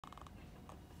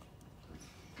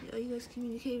Oh, you guys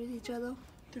communicate with each other?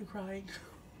 Through crying.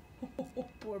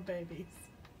 Poor babies.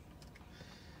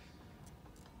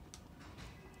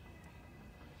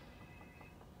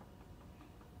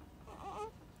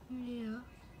 Yeah.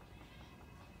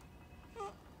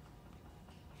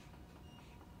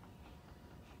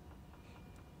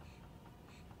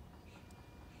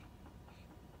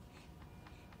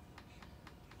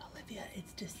 Olivia,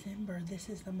 it's December. This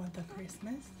is the month of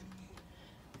Christmas.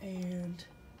 And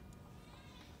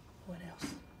what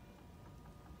else?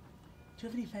 Do you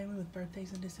have any family with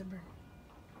birthdays in December?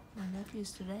 My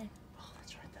nephew's today. Oh,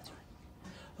 that's right, that's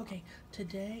right. Okay,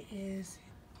 today is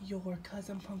your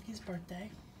cousin Punky's birthday.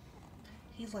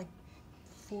 He's like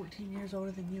 14 years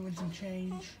older than you and some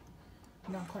change.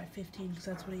 Not quite 15 because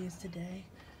that's what he is today.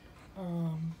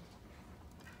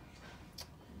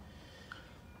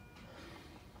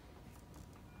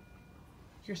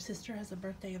 Your sister has a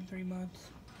birthday in 3 months.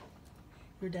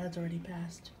 Your dad's already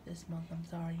passed this month. I'm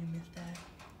sorry you missed that.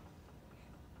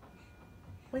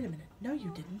 Wait a minute. No,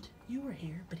 you didn't. You were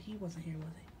here, but he wasn't here,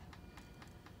 was he?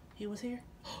 He was here?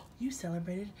 You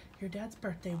celebrated your dad's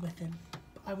birthday with him.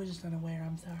 I was just unaware.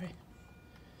 I'm sorry.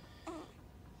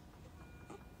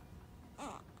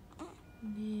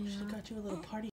 Yeah. Should have got you a little party